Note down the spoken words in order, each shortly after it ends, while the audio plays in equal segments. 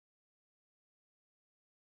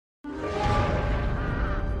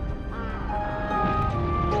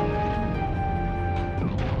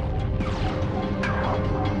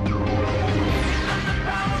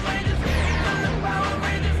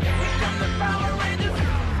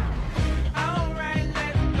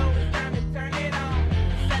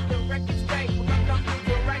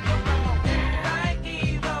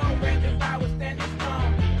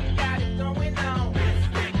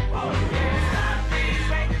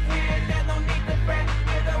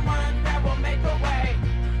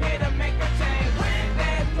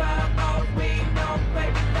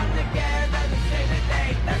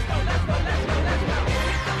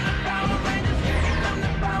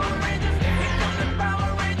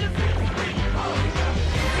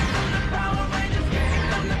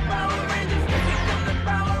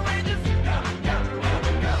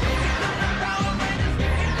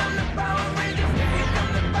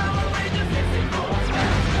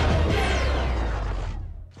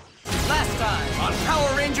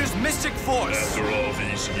Ranger's mystic force! After all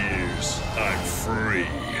these years, I'm free.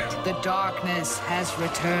 The darkness has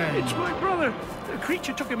returned. It's my brother. The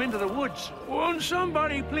creature took him into the woods. Won't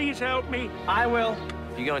somebody please help me? I will.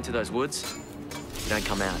 If you go into those woods, you don't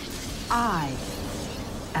come out. I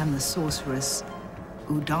am the sorceress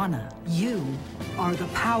Udana. You are the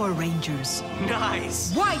Power Rangers.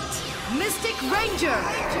 Nice! White! Mystic Ranger!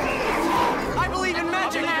 I believe in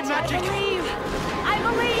magic! I believe!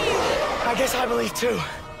 I guess I believe too.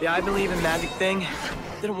 The I believe in magic thing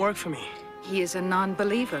didn't work for me. He is a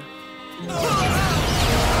non-believer.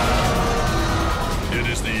 It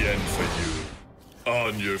is the end for you.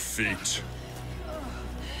 On your feet.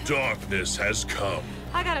 Darkness has come.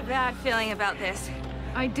 I got a bad feeling about this.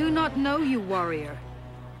 I do not know you, warrior.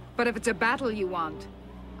 But if it's a battle you want,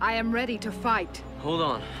 I am ready to fight. Hold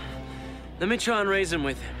on. Let me try and reason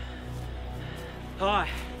with him. Hi.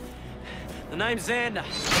 The name's Xander.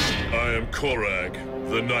 I am Korag,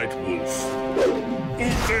 the Night Wolf.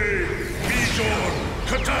 Uthe, Midor,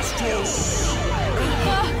 Catastros!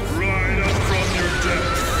 Ride up from your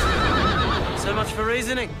depth. So much for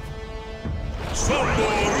reasoning.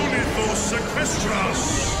 Sombor Unithos Sequestras!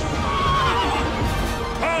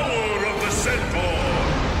 Power of the Centaur!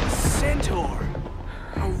 Centaur!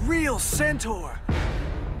 A real centaur!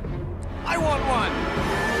 I want one!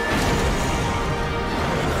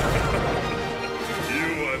 You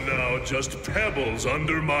are now just pebbles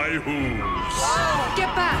under my hooves.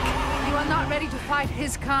 Get back! You are not ready to fight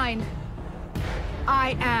his kind.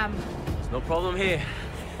 I am. There's no problem here.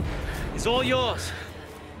 It's all yours.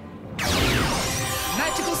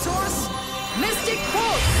 Magical source, Mystic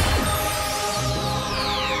Force!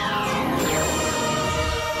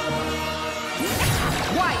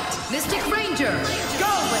 White, Mystic Ranger,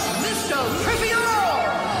 go with Misto Trivial!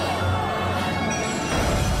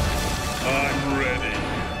 I'm ready.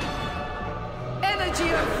 Energy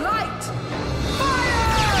of light,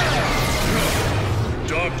 fire!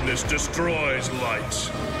 Darkness destroys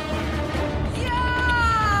light.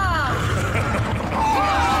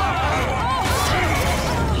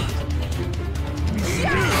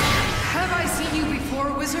 Have I seen you before,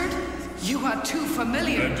 wizard? You are too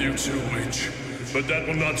familiar. And you too, witch. But that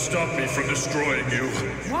will not stop me from destroying you.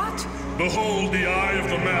 What? Behold the eye of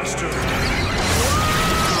the master.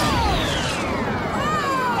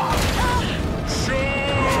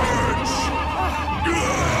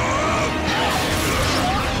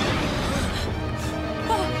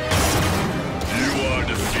 You are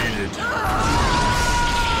defeated.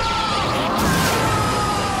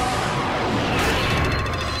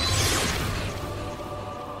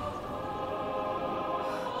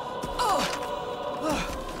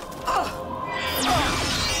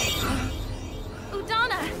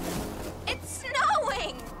 Udana! It's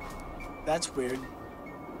snowing! That's weird.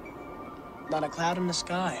 Not a cloud in the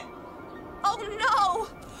sky. Oh no!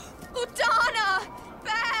 Udana!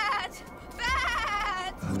 Bad!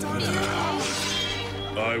 Bad!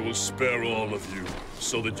 I will spare all of you,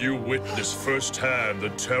 so that you witness firsthand the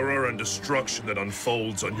terror and destruction that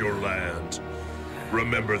unfolds on your land.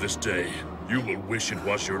 Remember this day. You will wish it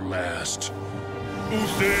was your last.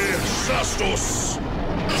 Uthe Sastos!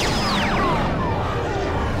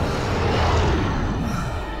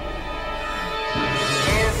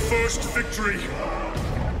 Our first victory!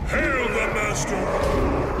 Hail the Master!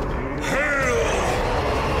 Hail!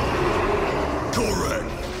 Korag,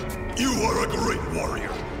 you are a great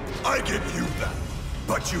warrior. I give you that.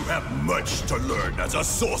 But you have much to learn as a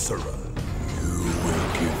sorcerer. You will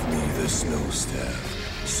give me the snow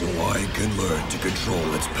staff, so I can learn to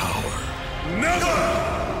control its power.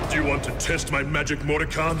 Never! Do you want to test my magic,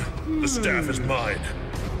 Mordecon? The staff is mine.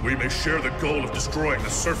 We may share the goal of destroying the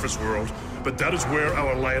surface world, but that is where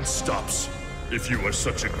our alliance stops. If you are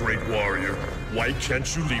such a great warrior, why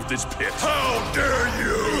can't you leave this pit? How dare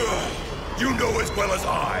you! You know as well as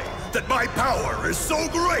I that my power is so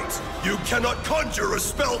great, you cannot conjure a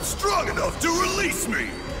spell strong enough to release me.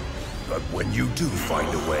 But when you do find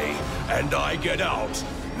a way, and I get out,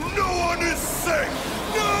 no one is safe!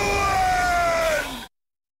 No one!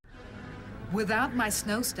 Without my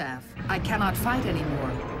snow staff, I cannot fight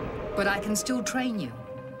anymore. But I can still train you.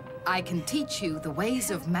 I can teach you the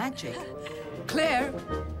ways of magic. Claire!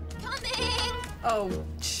 Coming! Oh,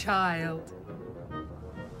 child.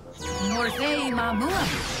 Morthe Mamua.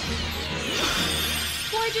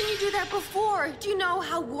 Why didn't you do that before? Do you know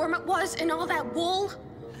how warm it was in all that wool?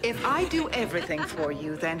 If I do everything for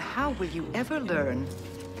you, then how will you ever learn?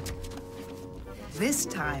 This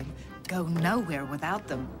time, go nowhere without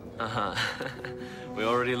them. Uh-huh. We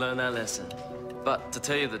already learned that lesson. But to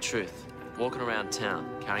tell you the truth, walking around town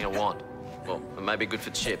carrying a wand, well, it may be good for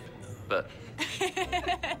Chip, but...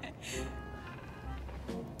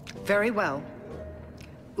 Very well.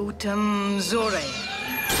 Utam Zore.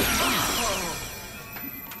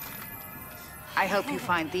 I hope you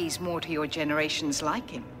find these more to your generation's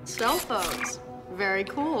liking. Cell phones. Very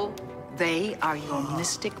cool. They are your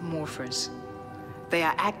mystic morphers. They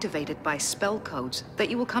are activated by spell codes that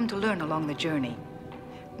you will come to learn along the journey.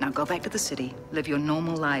 Now go back to the city, live your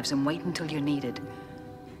normal lives, and wait until you're needed.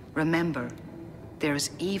 Remember, there is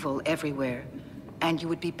evil everywhere, and you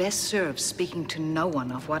would be best served speaking to no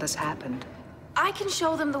one of what has happened. I can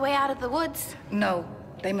show them the way out of the woods. No,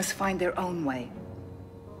 they must find their own way.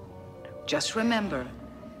 Just remember,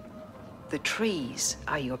 the trees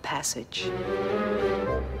are your passage.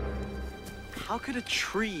 How could a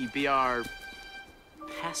tree be our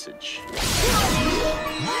passage?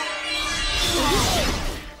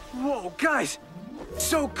 Whoa, guys!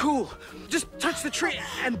 So cool! Just touch the tree,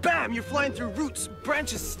 and bam! You're flying through roots,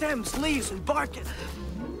 branches, stems, leaves, and bark.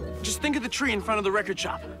 Just think of the tree in front of the record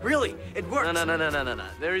shop. Really, it works. No.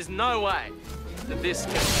 There is no way that this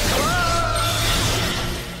can...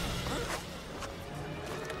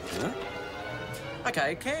 Huh?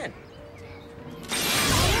 Okay, it can.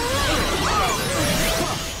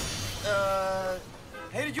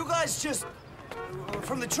 Hey, did you guys just...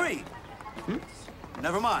 from the tree?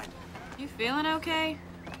 Never mind. You feeling okay?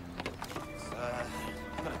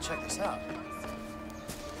 I'm gonna check this out.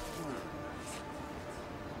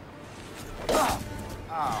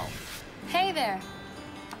 Ow. Hey there.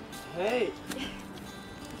 Hey,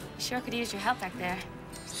 Sure could use your help back there.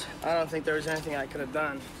 I don't think there was anything I could have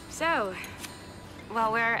done. So,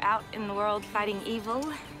 while we're out in the world fighting evil,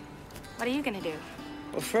 what are you gonna do?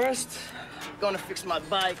 Well, first, I'm going to fix my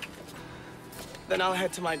bike. Then I'll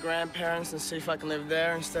head to my grandparents and see if I can live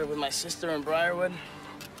there instead of with my sister in Briarwood.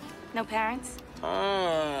 No parents?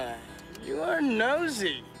 Ah, you are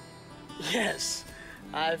nosy. Yes,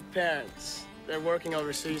 I have parents. They're working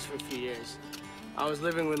overseas for a few years. I was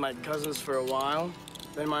living with my cousins for a while,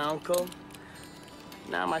 then my uncle,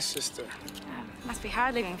 now my sister. Must be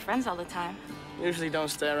hard leaving friends all the time. Usually don't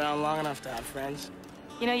stay around long enough to have friends.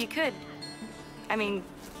 You know, you could. I mean,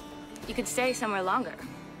 you could stay somewhere longer.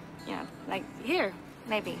 You know, like here,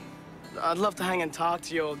 maybe. I'd love to hang and talk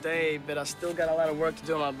to you all day, but I still got a lot of work to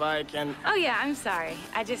do on my bike, and... Oh, yeah, I'm sorry.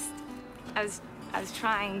 I was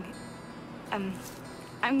trying... I'm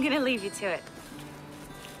gonna leave you to it.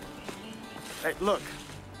 Hey, look.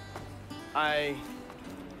 I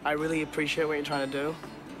really appreciate what you're trying to do,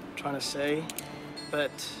 trying to say,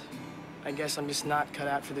 but I guess I'm just not cut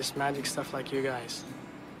out for this magic stuff like you guys.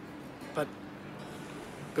 But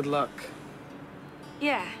good luck.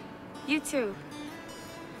 Yeah, you too.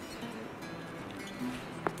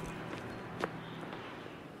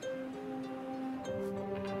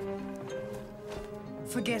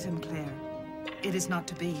 Forget him, Claire. It is not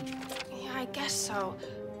to be. Yeah, I guess so.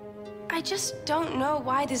 I just don't know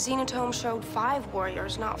why the Xenotome showed 5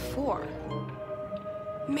 warriors, not 4.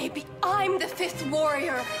 Maybe I'm the 5th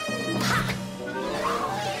warrior!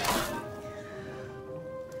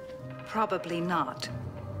 Probably not.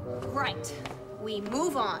 Right. We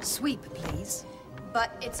move on. Sweep, please.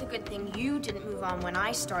 But it's a good thing you didn't move on when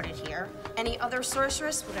I started here. Any other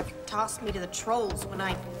sorceress would have tossed me to the trolls when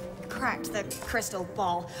I cracked the crystal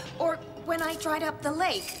ball. Or when I dried up the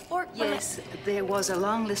lake. Or Yes, there was a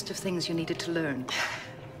long list of things you needed to learn.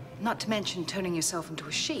 Not to mention turning yourself into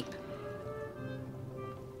a sheep.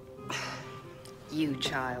 You,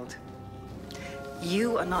 child.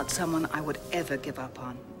 You are not someone I would ever give up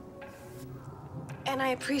on. And I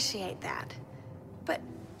appreciate that. But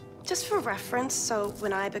just for reference, so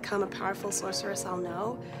when I become a powerful sorceress, I'll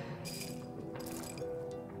know.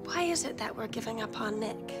 Why is it that we're giving up on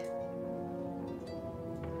Nick?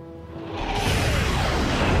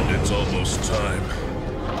 It's almost time.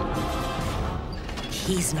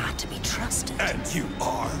 He's not to be trusted. And you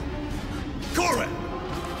are? Goran!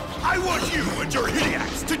 I want you and your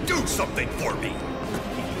Hideax to do something for me!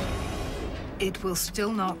 It will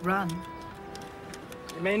still not run.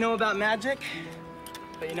 You may know about magic,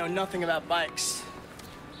 but you know nothing about bikes.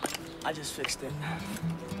 I just fixed it.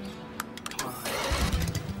 Come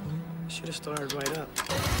on. Should have started right up.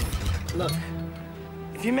 Look,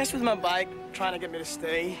 if you mess with my bike, trying to get me to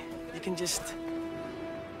stay, you can just...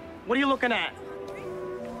 What are you looking at?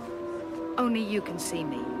 Only you can see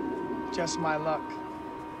me. Just my luck.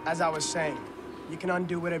 As I was saying, you can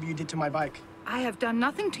undo whatever you did to my bike. I have done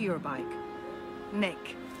nothing to your bike.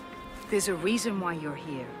 Nick, there's a reason why you're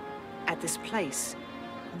here. At this place.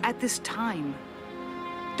 At this time.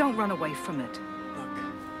 Don't run away from it.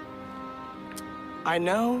 Look. I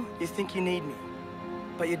know you think you need me,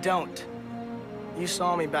 but you don't. You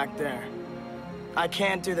saw me back there. I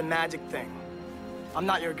can't do the magic thing. I'm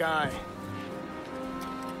not your guy.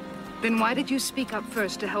 Then why did you speak up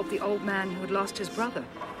first to help the old man who had lost his brother?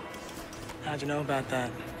 How'd you know about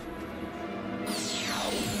that?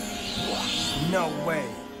 No way.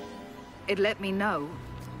 It let me know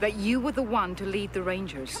that you were the one to lead the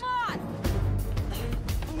Rangers. Come on!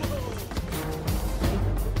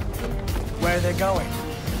 Where are they going?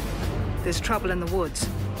 There's trouble in the woods.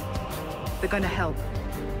 They're gonna help.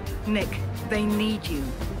 Nick, they need you.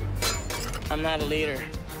 I'm not a leader.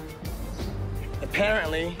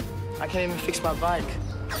 Apparently, I can't even fix my bike.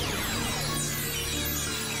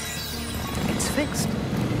 It's fixed.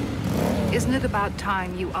 Isn't it about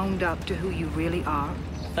time you owned up to who you really are?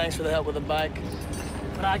 Thanks for the help with the bike,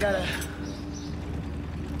 but I gotta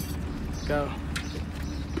go.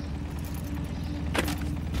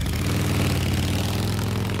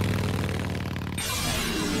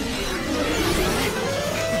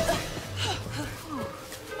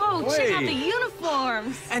 Oh, check out the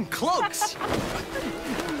uniforms! And cloaks!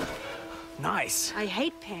 Nice. I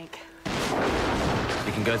hate pink.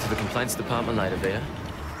 You can go to the complaints department later, Via.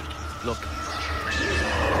 Look.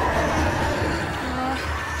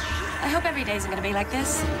 I hope every day's gonna be like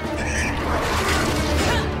this.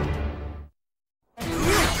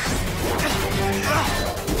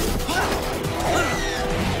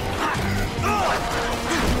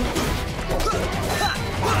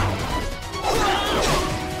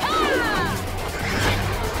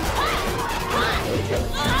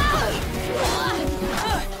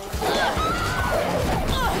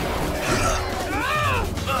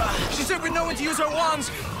 She said we know when to use our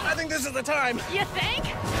wands. I think this is the time. You think?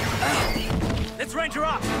 Let's Ranger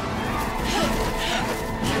up.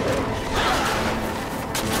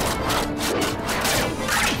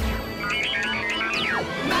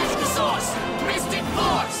 Magic Source! Mystic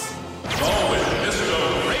Force! Go with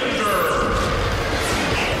Mr. Ranger!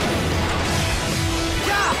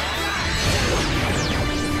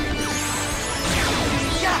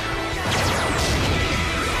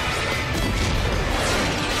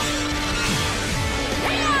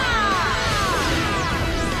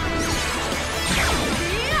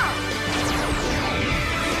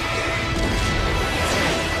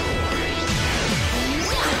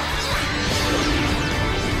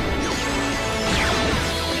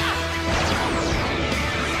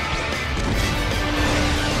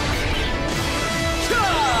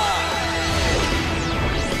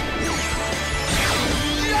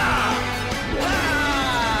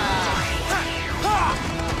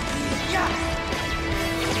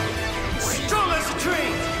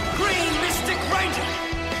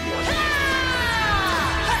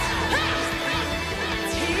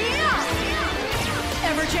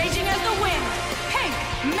 Ever-changing as the wind, Pink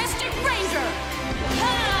Mystic Ranger!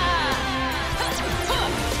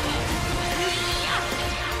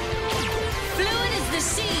 Fluid as the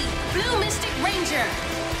sea, Blue Mystic Ranger!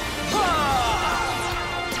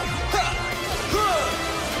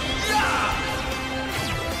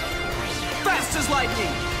 Fast as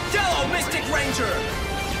lightning! Yellow Mystic Ranger!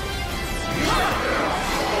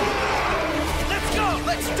 Let's go!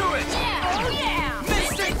 Let's do it! Yeah! Oh yeah!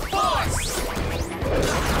 Mystic Force!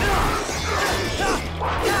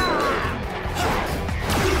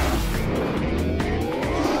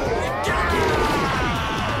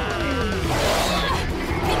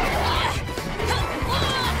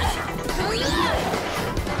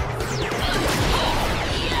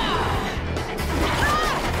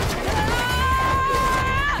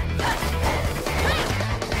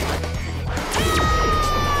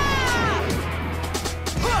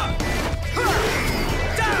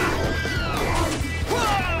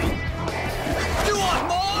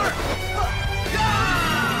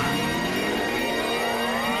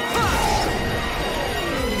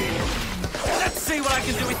 What I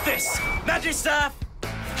can do with this! Magic Staff!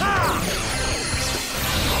 Ha!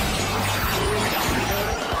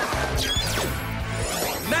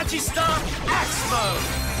 Magic Staff Axe Mode!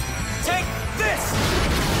 Take this!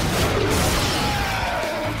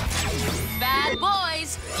 Bad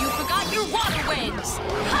boys! You forgot your water wings!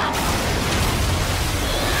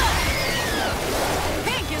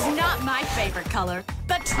 Pink is not my favorite color,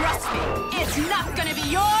 but trust me, it's not gonna be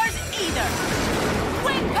yours either!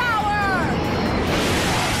 Wing power!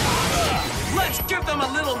 Let's give them a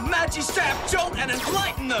little Magic Staff jolt and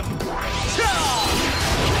enlighten them!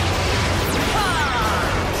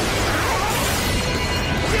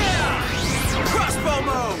 Yeah! Crossbow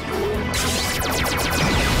mode!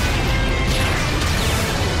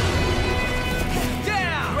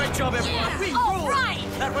 Yeah! Great job, everyone! We All ruled! right!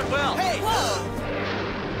 That went well! Hey! Whoa!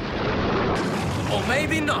 Or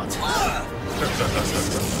maybe not. out!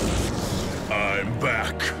 I'm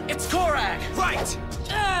back. It's Korak! Right!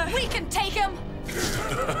 We can take him!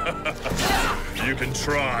 You can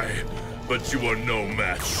try, but you are no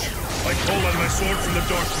match. I call on my sword from the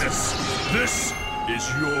darkness. This is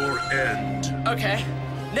your end. Okay,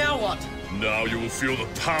 now what? Now you will feel the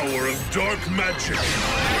power of dark magic.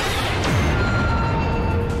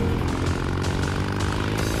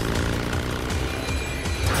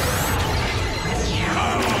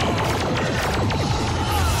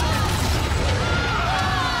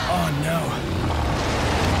 Oh no.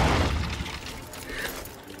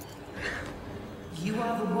 You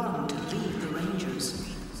are the one to lead the Rangers.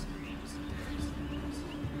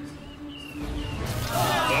 I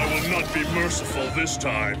will not be merciful this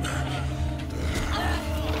time.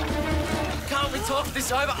 Can't we talk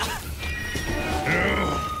this over?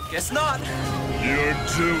 Guess not. You're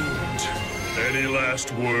doomed. Any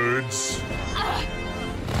last words? Yeah!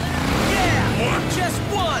 What? Just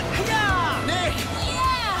one! Yeah! Nick!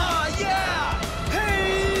 Yeah! Yeah!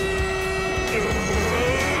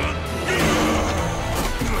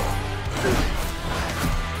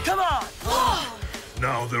 Come on!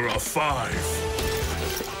 Now there are 5.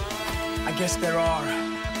 I guess there are.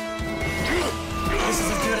 This is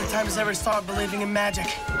as good a time as ever to start believing in magic.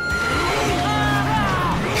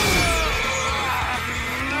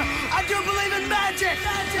 I do believe in magic!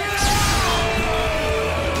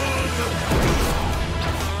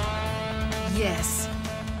 Yes,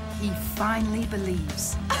 he finally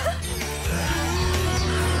believes.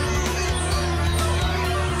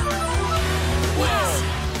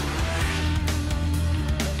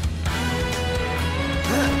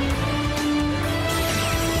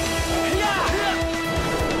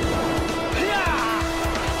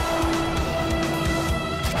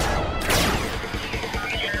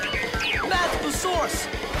 Magical source!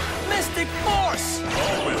 Mystic force!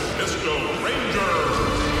 Always Disco Ranger!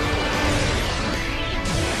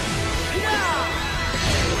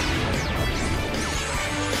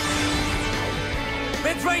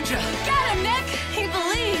 Red Ranger! Get him, Nick! He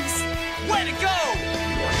believes! Way to go!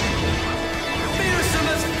 Fearsome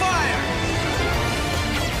as fire!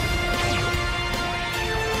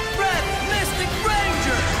 Red Mystic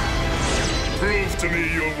Ranger! Prove to me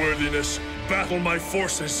your worthiness. Battle my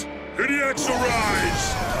forces. Hideax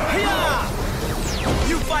arise! Hiya!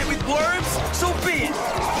 You fight with worms? So be it!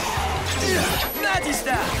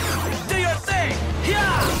 Magista! Do your thing! Hiya!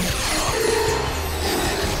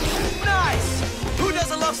 Nice! Who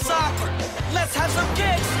doesn't love soccer? Let's have some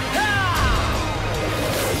kicks! Hiya!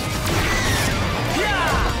 Hiya!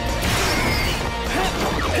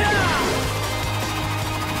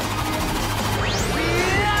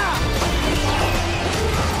 Hiya!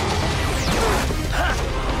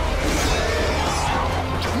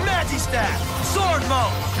 Magista! Sword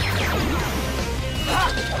mode! Ha!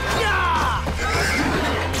 Yeah!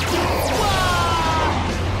 Wah!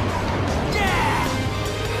 Yeah!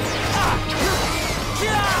 Ah!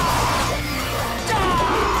 Yeah!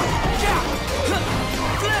 Yeah!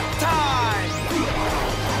 Flip time!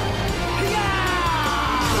 Yeah!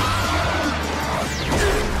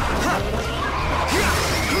 Ha! Yeah!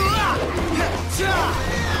 Yeah!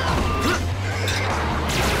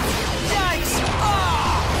 Yikes!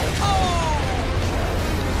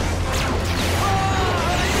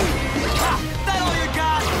 That all you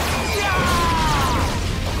got? Yeah!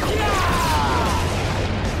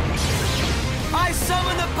 I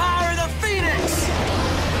summon the power of the Phoenix!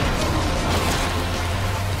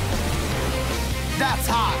 That's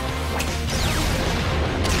hot.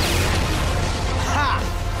 Ha!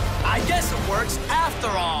 I guess it works after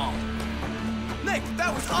all. Nick,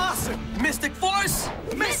 that was awesome! Mystic Force?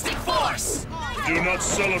 Mystic Force! Do not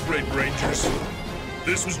celebrate, Rangers.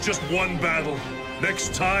 This was just one battle.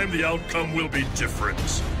 Next time, the outcome will be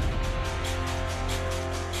different.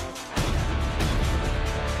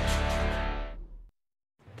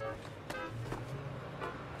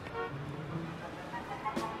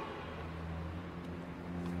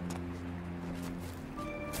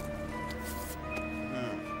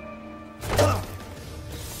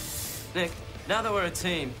 Nick, now that we're a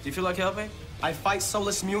team, do you feel like helping? I fight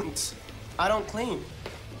soulless mutants. I don't clean.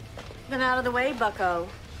 Then out of the way, bucko.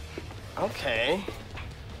 Okay.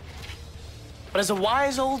 But as a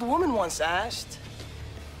wise old woman once asked,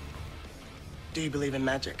 do you believe in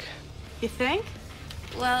magic? You think?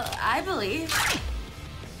 Well, I believe.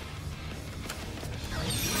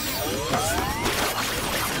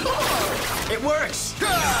 It works!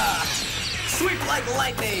 Sweep like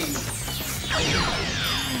lightning!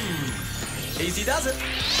 Easy does it.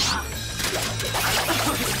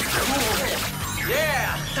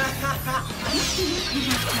 Yeah!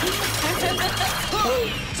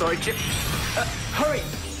 Sorry, Chip. Hurry!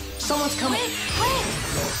 Someone's coming. Wait!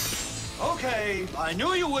 Okay, I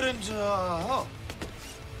knew you wouldn't, oh.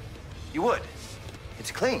 You would.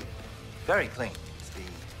 It's clean. Very clean. It's the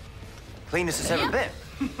cleanest it's ever been.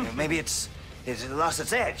 You know, maybe it's lost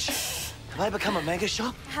its edge. Have I become a mega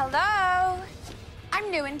shop? Hello. I'm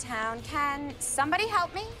new in town. Can somebody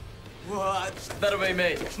help me? What? That'll be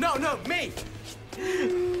me. No, me!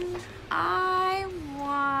 I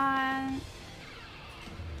want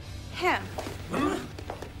him.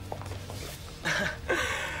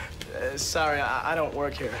 Sorry, I don't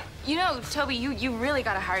work here. You know, Toby, you really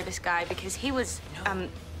gotta hire this guy because he was,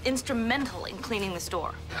 instrumental in cleaning the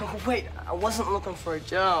store. Wait, I wasn't looking for a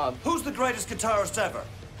job. Who's the greatest guitarist ever?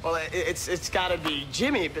 Well, it's gotta be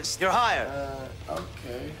Jimmy, but... You're hired.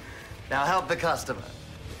 Okay. Now help the customer.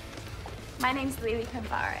 My name's Lily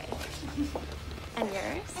Pimpare. And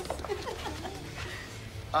yours?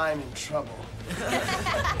 I'm in trouble.